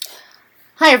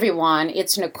Hi everyone,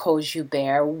 it's Nicole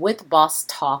Joubert with Boss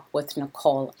Talk with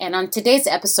Nicole. And on today's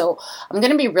episode, I'm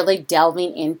going to be really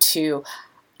delving into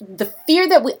the fear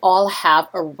that we all have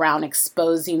around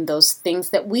exposing those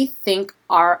things that we think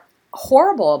are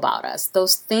horrible about us,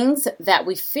 those things that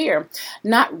we fear,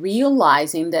 not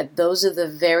realizing that those are the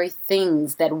very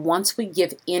things that once we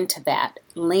give into that,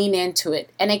 lean into it,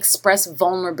 and express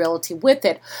vulnerability with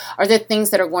it, are the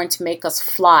things that are going to make us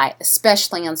fly,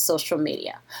 especially on social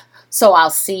media. So I'll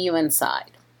see you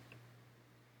inside.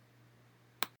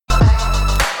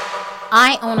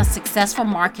 I own a successful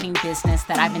marketing business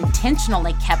that I've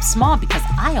intentionally kept small because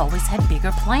I always had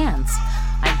bigger plans.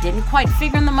 I didn't quite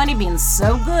figure in the money being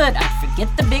so good, I'd forget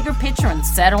the bigger picture and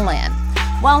settle in.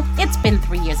 Well, it's been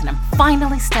 3 years and I'm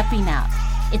finally stepping out.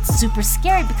 It's super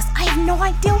scary because I have no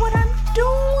idea what I'm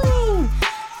doing.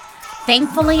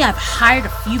 Thankfully, I've hired a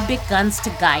few big guns to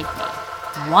guide me.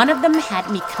 One of them had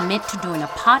me commit to doing a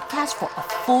podcast for a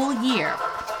full year.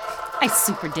 I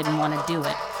super didn't want to do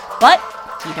it, but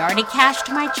he'd already cashed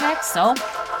my check, so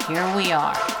here we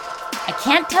are. I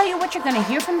can't tell you what you're going to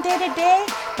hear from day to day,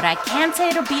 but I can say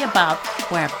it'll be about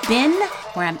where I've been,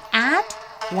 where I'm at,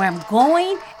 where I'm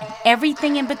going, and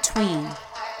everything in between.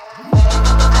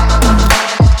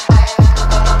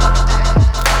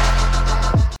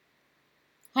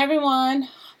 Hi everyone.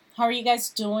 How are you guys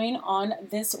doing on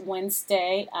this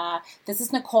Wednesday? This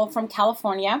is Nicole from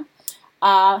California.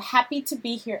 Happy to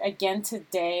be here again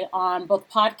today on both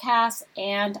podcasts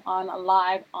and on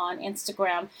live on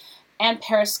Instagram and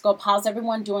Periscope. How's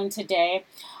everyone doing today?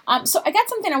 So I got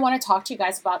something I want to talk to you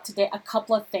guys about today, a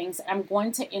couple of things. I'm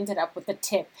going to end it up with a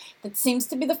tip that seems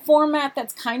to be the format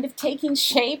that's kind of taking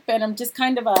shape, and I'm just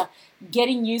kind of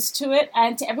getting used to it.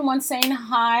 And to everyone saying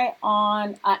hi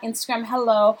on Instagram,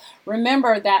 hello.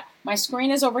 Remember that my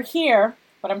screen is over here,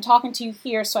 but I'm talking to you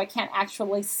here, so I can't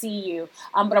actually see you.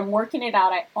 But I'm working it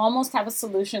out. I almost have a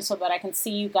solution so that I can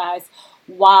see you guys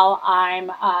while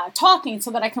I'm talking,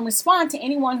 so that I can respond to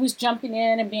anyone who's jumping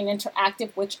in and being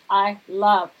interactive, which I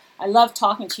love. I love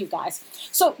talking to you guys.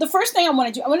 So the first thing I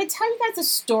want to do, I want to tell you guys a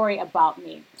story about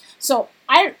me. So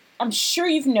I'm sure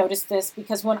you've noticed this,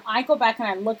 because when I go back and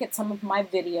I look at some of my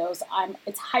videos,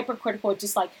 it's hypercritical. It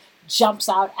just like jumps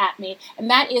out at me, and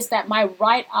that is that my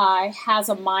right eye has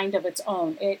a mind of its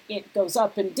own. It goes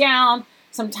up and down.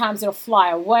 Sometimes it'll fly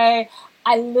away.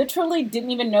 I literally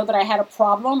didn't even know that I had a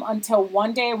problem until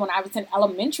one day when I was in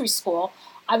elementary school.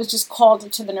 I was just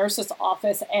called to the nurse's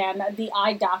office, and the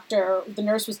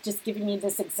nurse was just giving me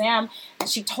this exam, and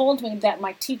she told me that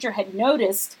my teacher had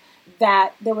noticed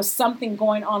that there was something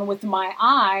going on with my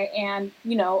eye, and,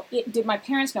 did my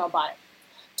parents know about it?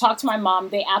 Talked to my mom.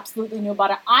 They absolutely knew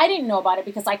about it. I didn't know about it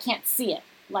because I can't see it.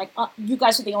 You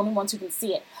guys are the only ones who can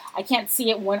see it. I can't see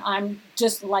it when I'm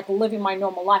just like living my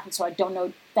normal life, and so I don't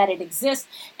know that it exists.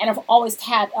 And I've always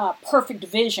had perfect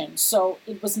vision, so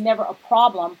it was never a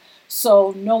problem.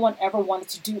 So no one ever wanted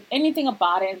to do anything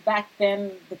about it. And back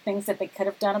then, the things that they could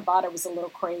have done about it was a little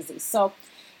crazy. So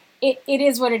it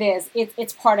is what it is.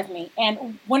 It's part of me.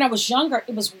 And when I was younger,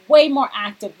 it was way more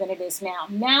active than it is now.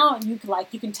 Now you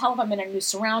can tell if I'm in a new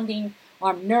surrounding, or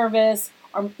I'm nervous,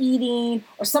 or I'm eating,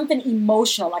 or something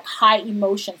emotional, like high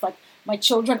emotions. Like my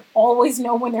children always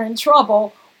know when they're in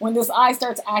trouble. When this eye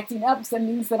starts acting up, that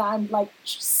means that I'm like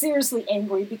seriously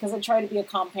angry, because I try to be a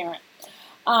calm parent.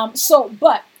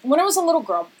 But when I was a little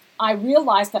girl, I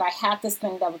realized that I had this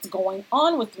thing that was going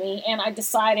on with me, and I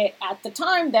decided at the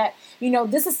time that,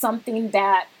 this is something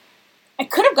that I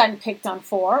could have gotten picked on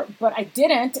for, but I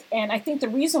didn't. And I think the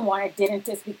reason why I didn't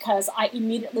is because I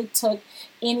immediately took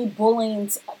any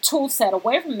bullying's tool set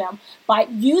away from them by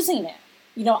using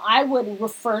it. I would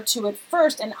refer to it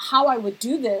first, and how I would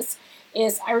do this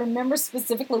is, I remember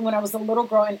specifically when I was a little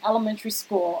girl in elementary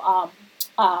school,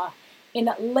 in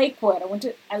Lakewood.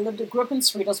 I grew up in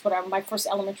Cerritos, but my first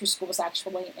elementary school was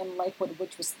actually in Lakewood,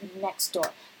 which was next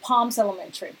door, Palms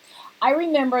Elementary. I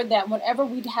remember that whenever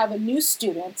we'd have a new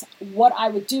student, what I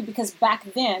would do, because back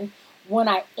then, when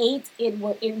I ate, it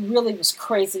really was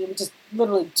crazy. It would just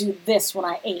literally do this when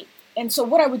I ate. And so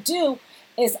what I would do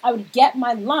is I would get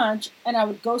my lunch, and I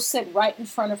would go sit right in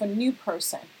front of a new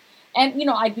person. And,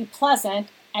 I'd be pleasant,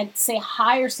 I'd say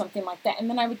hi or something like that, and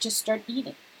then I would just start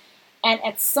eating. And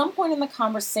at some point in the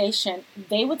conversation,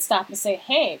 they would stop and say,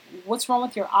 "Hey, what's wrong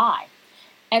with your eye?"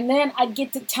 And then I'd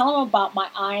get to tell them about my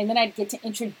eye, and then I'd get to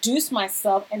introduce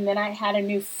myself, and then I had a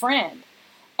new friend.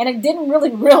 And I didn't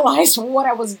really realize what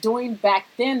I was doing back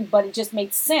then, but it just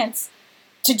made sense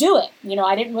to do it.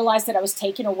 I didn't realize that I was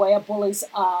taking away anything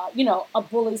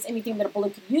that a bully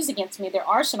could use against me, their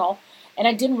arsenal, and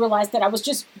I didn't realize that I was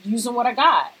just using what I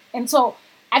got. And so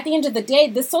at the end of the day,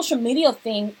 this social media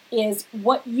thing is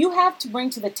what you have to bring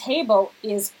to the table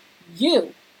is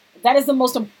you. That is the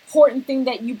most important thing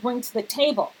that you bring to the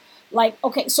table. Like,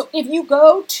 okay, so if you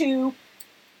go to,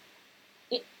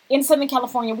 in Southern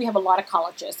California, we have a lot of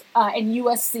colleges, and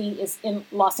USC is in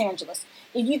Los Angeles.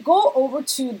 If you go over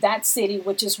to that city,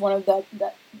 which is one of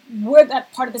where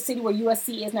that part of the city where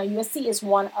USC is now, USC is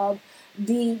one of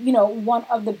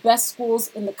the best schools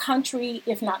in the country,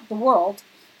 if not the world.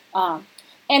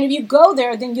 And if you go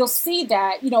there, then you'll see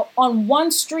that, on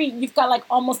one street, you've got like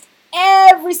almost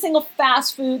every single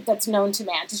fast food that's known to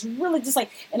man, just like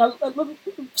in a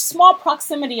small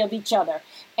proximity of each other.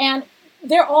 And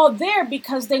they're all there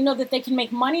because they know that they can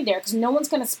make money there, because no one's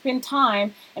going to spend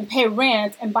time and pay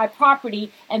rent and buy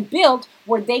property and build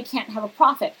where they can't have a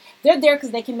profit. They're there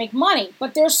because they can make money,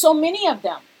 but there's so many of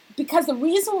them. Because the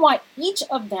reason why each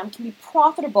of them can be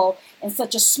profitable in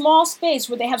such a small space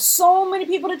where they have so many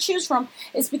people to choose from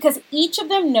is because each of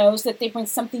them knows that they bring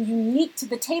something unique to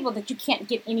the table that you can't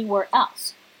get anywhere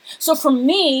else. So for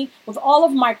me, with all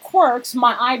of my quirks,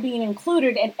 my eye being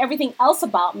included and everything else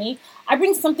about me, I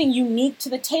bring something unique to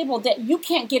the table that you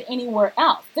can't get anywhere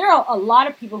else. There are a lot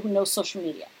of people who know social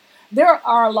media. There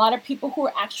are a lot of people who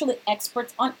are actually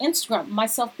experts on Instagram,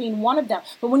 myself being one of them.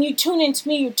 But when you tune into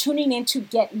me, you're tuning in to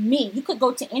get me. You could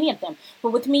go to any of them,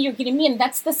 but with me, you're getting me. And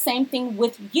that's the same thing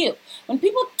with you. When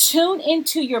people tune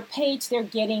into your page, they're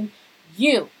getting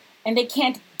you. And they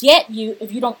can't get you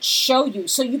if you don't show you.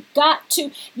 So you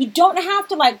don't have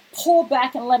to like pull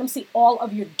back and let them see all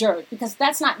of your dirt, because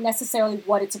that's not necessarily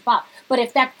what it's about. But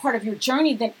if that's part of your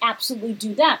journey, then absolutely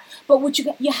do that. But what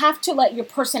you have to let your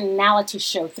personality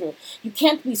show through. You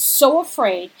can't be so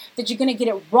afraid that you're going to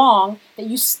get it wrong that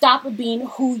you stop being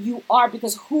who you are,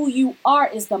 because who you are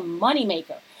is the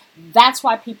moneymaker. That's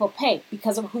why people pay,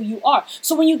 because of who you are.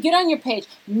 So when you get on your page,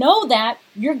 know that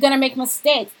you're going to make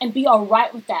mistakes and be all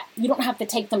right with that. You don't have to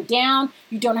take them down.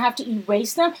 You don't have to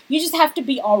erase them. You just have to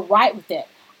be all right with it.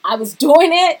 I was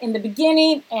doing it in the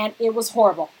beginning and it was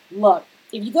horrible. Look,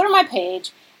 if you go to my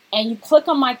page and you click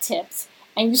on my tips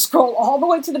and you scroll all the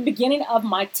way to the beginning of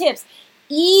my tips,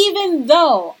 even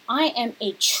though I am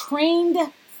a trained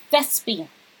thespian,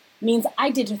 means I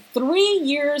did 3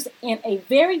 years in a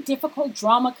very difficult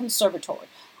drama conservatory.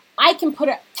 I can put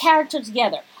a character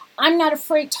together. I'm not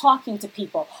afraid talking to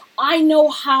people. I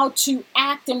know how to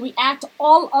act and react to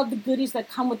all of the goodies that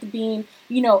come with being,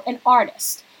 an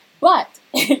artist. But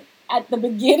at the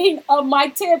beginning of my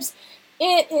tips,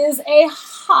 it is a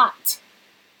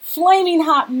flaming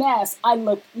hot mess. I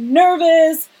look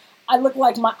nervous. I look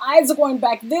like my eyes are going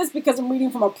back this because I'm reading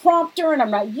from a prompter and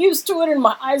I'm not used to it and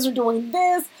my eyes are doing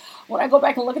this. When I go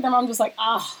back and look at them, I'm just like,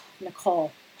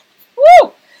 Nicole,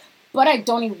 woo! But I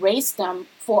don't erase them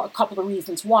for a couple of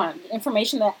reasons. One, the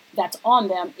information that's on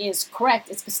them is correct.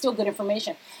 It's still good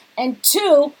information. And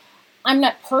two, I'm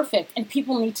not perfect, and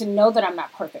people need to know that I'm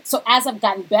not perfect. So as I've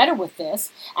gotten better with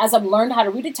this, as I've learned how to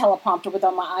read a teleprompter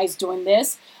without my eyes doing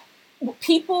this,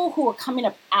 people who are coming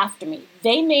up after me,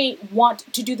 they may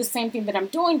want to do the same thing that I'm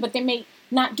doing, but they may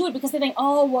not do it because they think,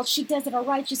 oh, well, she does it all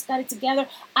right. She's got it together.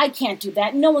 I can't do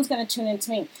that. No one's going to tune into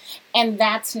me. And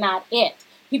that's not it.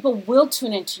 People will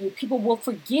tune into you. People will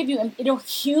forgive you, and it'll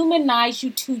humanize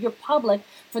you to your public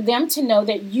for them to know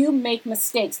that you make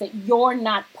mistakes, that you're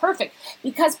not perfect,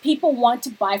 because people want to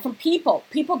buy from people.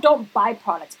 People don't buy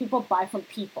products. People buy from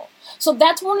people. So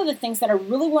that's one of the things that I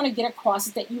really want to get across,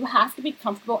 is that you have to be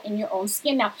comfortable in your own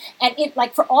skin now. And it,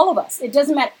 like for all of us, it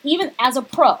doesn't matter, even as a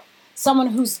pro, someone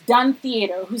who's done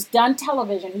theater, who's done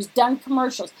television, who's done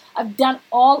commercials, I've done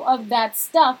all of that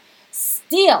stuff,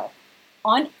 still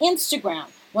on Instagram,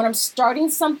 when I'm starting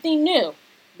something new,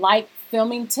 like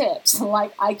filming tips,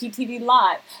 like IGTV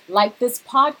Live, like this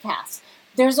podcast,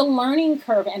 there's a learning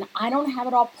curve, and I don't have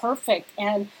it all perfect,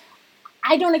 and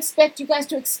I don't expect you guys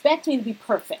to expect me to be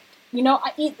perfect.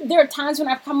 There are times when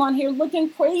I've come on here looking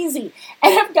crazy,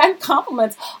 and I've gotten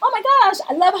compliments. Oh my gosh,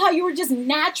 I love how you were just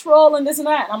natural and this and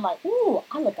that. And I'm like, ooh,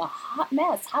 I look a hot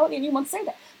mess. How would anyone say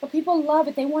that? But people love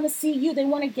it. They want to see you. They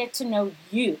want to get to know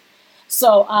you.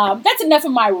 So that's enough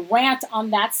of my rant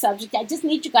on that subject. I just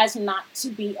need you guys not to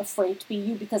be afraid to be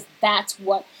you, because that's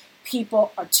what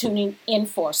people are tuning in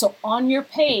for. So on your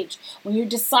page, when you're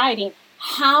deciding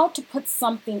how to put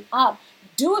something up,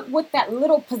 do it with that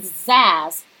little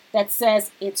pizzazz that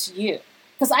says it's you.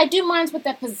 Because I do mine with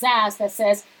that pizzazz that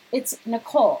says it's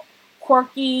Nicole.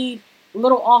 Quirky,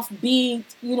 little offbeat,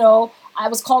 I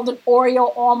was called an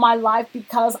Oreo all my life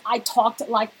because I talked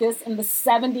like this in the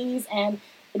 70s and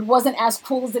it wasn't as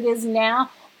cool as it is now.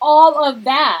 All of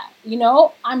that,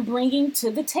 I'm bringing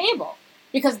to the table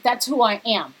because that's who I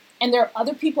am. And there are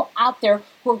other people out there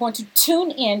who are going to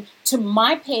tune in to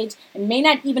my page and may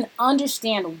not even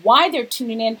understand why they're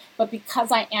tuning in, but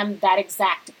because I am that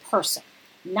exact person.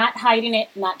 Not hiding it,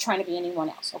 not trying to be anyone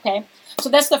else, okay? So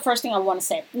that's the first thing I want to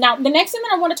say. Now, the next thing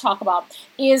that I want to talk about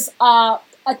is a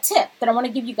tip that I want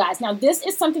to give you guys. Now, this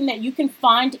is something that you can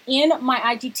find in my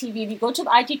IGTV. If you go to the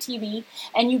IGTV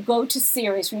and you go to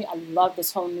series, I love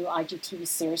this whole new IGTV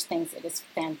series things. It is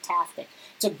fantastic.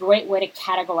 It's a great way to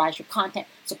categorize your content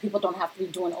so people don't have to be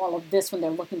doing all of this when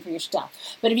they're looking for your stuff.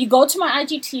 But if you go to my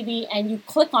IGTV and you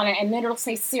click on it, and then it'll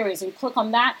say series, and you click on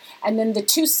that, and then the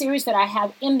 2 series that I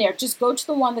have in there, just go to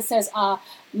the one that says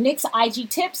Nick's IG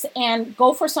tips and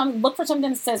look for something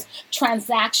that says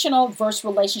transactional versus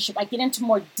relationship. I get into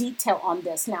more detail on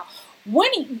this. Now,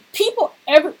 when people,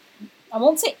 I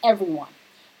won't say everyone,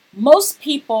 most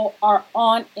people are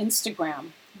on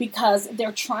Instagram because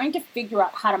they're trying to figure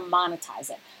out how to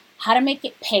monetize it, how to make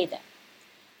it pay them.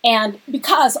 And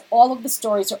because all of the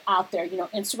stories are out there,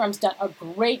 Instagram's done a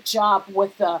great job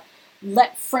with the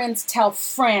let friends tell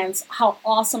friends how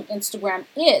awesome Instagram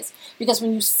is. Because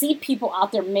when you see people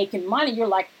out there making money, you're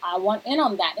like, I want in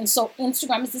on that. And so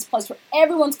Instagram is this place where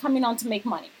everyone's coming on to make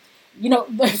money.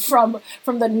 From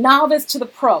the novice to the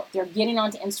pro, they're getting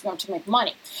onto Instagram to make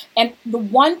money. And the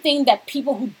one thing that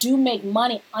people who do make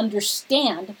money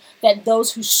understand, that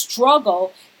those who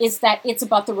struggle, is that it's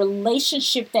about the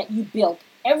relationship that you build.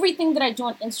 Everything that I do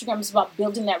on Instagram is about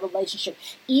building that relationship.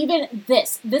 Even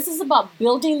this is about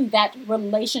building that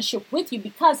relationship with you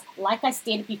because, like I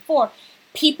stated before,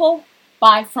 people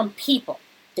buy from people.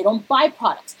 They don't buy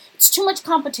products. It's too much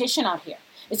competition out here.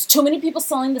 It's too many people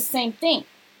selling the same thing.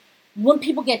 When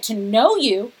people get to know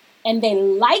you and they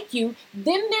like you,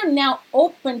 then they're now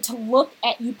open to look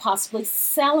at you possibly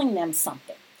selling them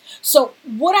something. So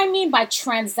what I mean by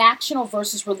transactional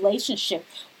versus relationship,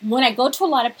 when I go to a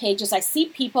lot of pages, I see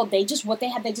people, they just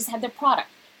have their product.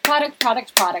 And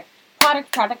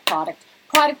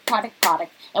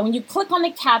when you click on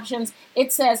the captions,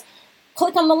 it says,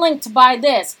 click on the link to buy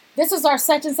this. This is our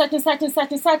such and such and such and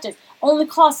such and such. Only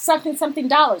costs something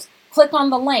dollars. Click on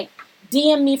the link.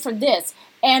 DM me for this.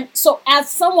 And so as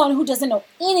someone who doesn't know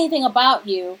anything about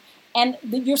you and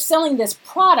you're selling this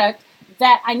product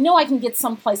that I know I can get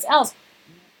someplace else,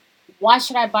 why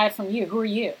should I buy it from you? Who are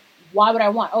you? Why would I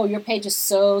want? Oh, your page is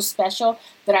so special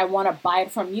that I want to buy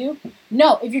it from you?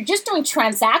 No, if you're just doing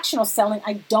transactional selling,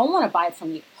 I don't want to buy it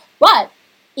from you. But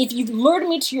if you've lured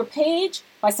me to your page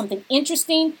by something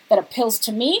interesting that appeals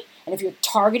to me, and if you're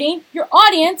targeting your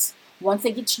audience, once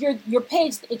they get to your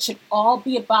page, it should all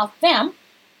be about them.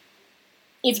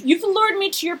 If you've lured me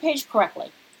to your page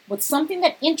correctly with something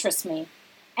that interests me,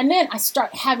 and then I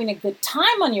start having a good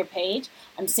time on your page,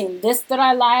 I'm seeing this that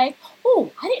I like.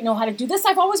 Oh, I didn't know how to do this.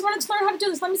 I've always wanted to learn how to do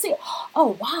this. Let me see.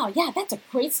 Oh, wow. Yeah, that's a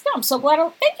great skill. I'm so glad.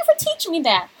 Thank you for teaching me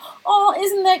that. Oh,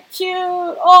 isn't that cute?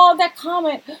 Oh, that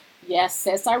comment. Yes,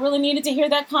 sis, I really needed to hear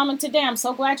that comment today. I'm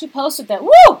so glad you posted that.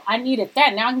 Woo! I needed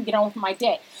that. Now I can get on with my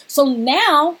day. So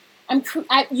now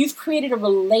you've created a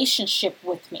relationship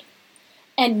with me.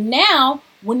 And now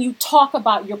when you talk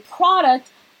about your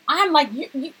product, I'm like,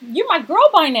 you're my girl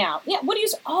by now. Yeah, what do you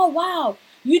say? Oh, wow.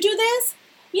 You do this?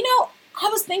 I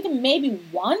was thinking maybe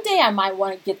one day I might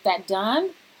want to get that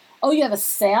done. Oh, you have a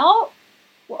sale?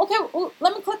 Well, okay, well,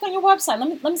 let me click on your website.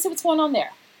 Let me see what's going on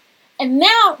there. And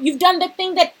now you've done the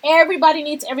thing that everybody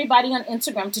needs everybody on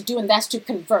Instagram to do, and that's to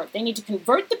convert. They need to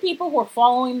convert the people who are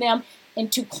following them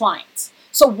into clients.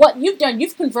 So what you've done,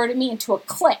 you've converted me into a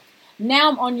click. Now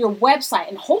I'm on your website,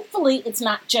 and hopefully it's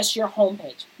not just your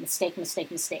homepage.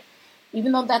 Mistake.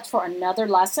 Even though that's for another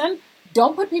lesson,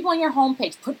 don't put people on your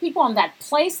homepage. Put people on that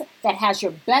place that has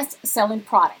your best-selling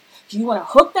product. You want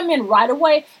to hook them in right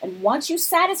away, and once you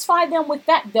satisfy them with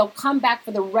that, they'll come back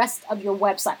for the rest of your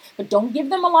website. But don't give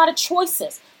them a lot of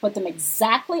choices. Put them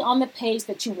exactly on the page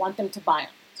that you want them to buy on.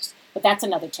 But that's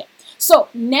another tip. So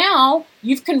now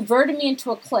you've converted me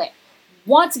into a click.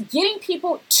 Once getting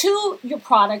people to your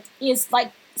product is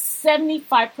like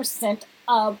 75%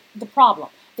 of the problem,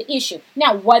 the issue.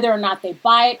 Now, whether or not they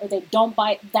buy it or they don't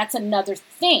buy it, that's another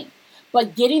thing.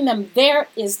 But getting them there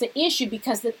is the issue,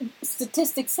 because the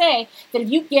statistics say that if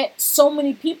you get so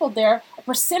many people there, a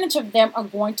percentage of them are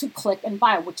going to click and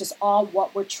buy, which is all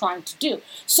what we're trying to do.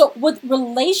 So with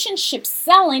relationship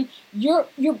selling, you're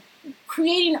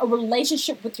creating a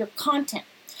relationship with your content.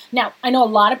 Now, I know a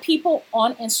lot of people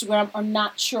on Instagram are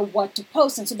not sure what to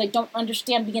post, and so they don't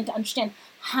begin to understand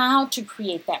how to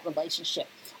create that relationship.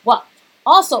 Well,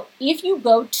 also, if you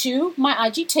go to my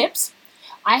IG tips,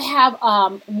 I have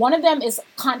one of them is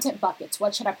content buckets.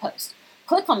 What should I post?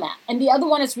 click on that. And the other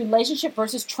one is relationship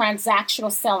versus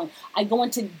transactional selling. I go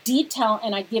into detail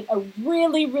and I give a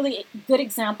really, really good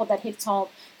example that hits home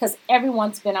because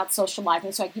everyone's been out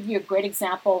socializing. So I give you a great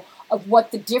example of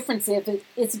what the difference is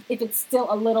if it's still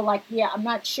a little like, yeah, I'm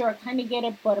not sure. I kind of get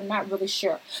it, but I'm not really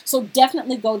sure. So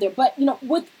definitely go there. But,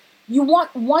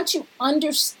 once you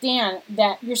understand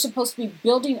that you're supposed to be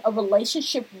building a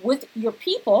relationship with your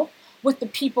people, with the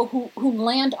people who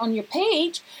land on your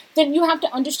page, then you have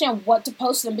to understand what to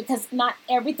post to them, because not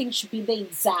everything should be the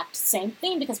exact same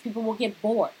thing, because people will get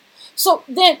bored. So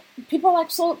then people are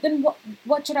like, so then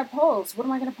what should I post? What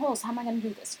am I going to post? How am I going to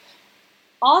do this?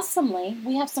 Awesomely,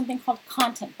 we have something called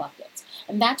content buckets.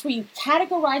 And that's where you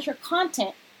categorize your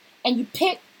content and you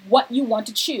pick what you want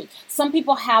to choose. Some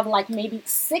people have like maybe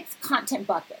 6 content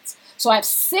buckets. So I have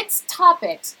 6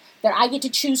 topics that I get to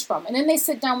choose from. And then they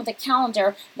sit down with a calendar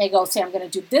and they go, say, I'm going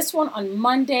to do this one on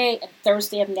Monday and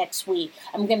Thursday of next week.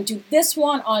 I'm going to do this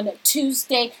one on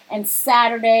Tuesday and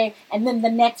Saturday, and then the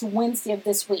next Wednesday of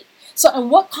this week. So, and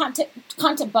what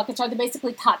content buckets are? They're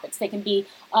basically topics. They can be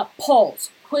polls,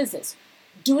 quizzes,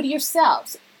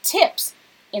 do-it-yourselves, tips,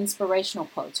 inspirational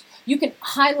quotes. You can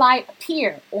highlight a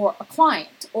peer or a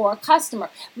client or a customer.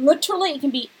 Literally, it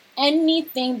can be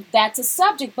anything that's a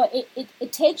subject, but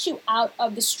it takes you out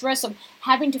of the stress of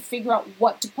having to figure out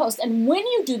what to post. And when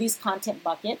you do these content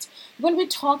buckets, you're going to be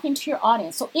talking to your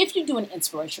audience. So if you do an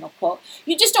inspirational quote,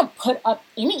 you just don't put up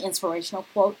any inspirational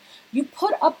quote. You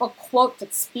put up a quote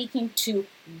that's speaking to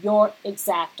your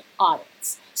exact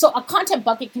audience. So a content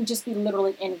bucket can just be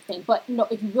literally anything. But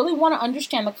if you really want to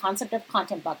understand the concept of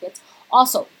content buckets,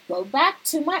 also go back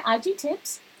to my IG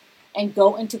tips and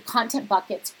go into content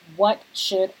buckets. What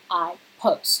should I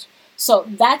post? So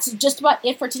that's just about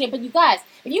it for today. But you guys,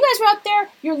 if you guys are out there,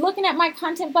 you're looking at my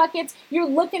content buckets, you're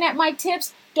looking at my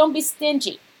tips, don't be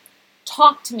stingy.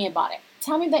 Talk to me about it.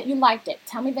 Tell me that you liked it.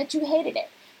 Tell me that you hated it.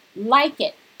 Like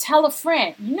it. Tell a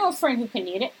friend. You know a friend who can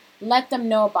need it. Let them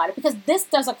know about it, because this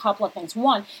does a couple of things.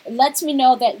 One, it lets me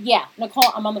know that, yeah,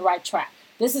 Nicole, I'm on the right track.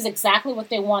 This is exactly what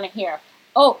they want to hear.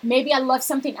 Oh, maybe I left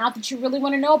something out that you really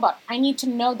want to know about. I need to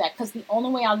know that, because the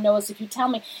only way I'll know is if you tell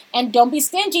me. And don't be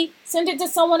stingy. Send it to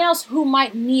someone else who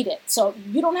might need it. So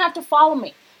you don't have to follow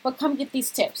me, but come get these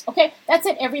tips. Okay, that's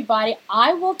it, everybody.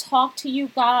 I will talk to you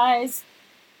guys.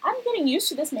 I'm getting used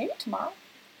to this, maybe tomorrow.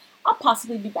 I'll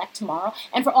possibly be back tomorrow.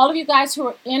 And for all of you guys who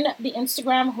are in the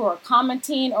Instagram, who are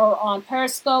commenting or on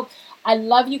Periscope, I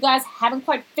love you guys. Haven't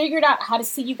quite figured out how to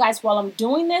see you guys while I'm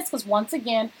doing this, because once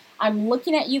again, I'm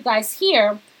looking at you guys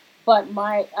here, but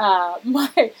my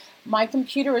my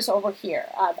computer is over here.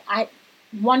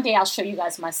 One day I'll show you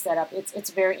guys my setup.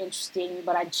 It's very interesting,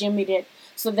 but I jimmied it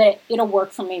so that it'll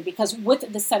work for me, because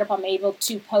with the setup I'm able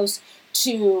to post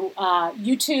to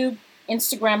YouTube,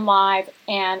 Instagram Live,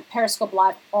 and Periscope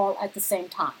Live all at the same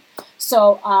time.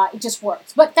 So it just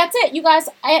works. But that's it, you guys.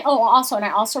 I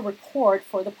also record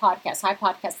for the podcast. Hi,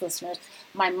 podcast listeners.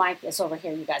 My mic is over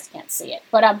here. You guys can't see it.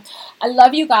 But I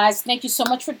love you guys. Thank you so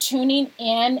much for tuning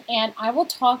in. And I will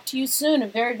talk to you soon,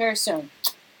 very, very soon.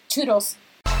 Toodles.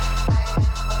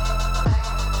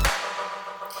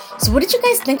 So what did you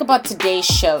guys think about today's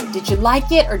show? Did you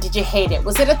like it or did you hate it?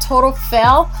 Was it a total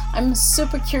fail? I'm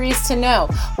super curious to know.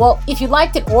 Well, if you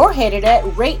liked it or hated it,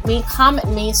 rate me, comment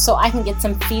me so I can get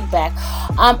some feedback.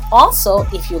 Also,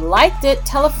 if you liked it,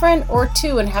 tell a friend or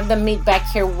two and have them meet back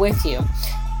here with you.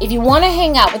 If you want to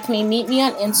hang out with me, meet me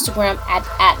on Instagram at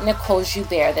Nicole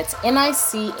Joubert. That's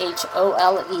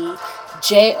NiChole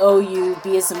JOUB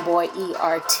as in boy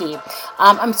ERT.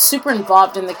 I'm super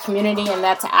involved in the community, and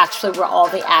that's actually where all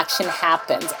the action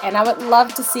happens. And I would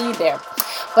love to see you there.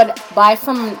 But bye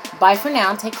for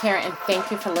now. Take care, and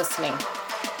thank you for listening.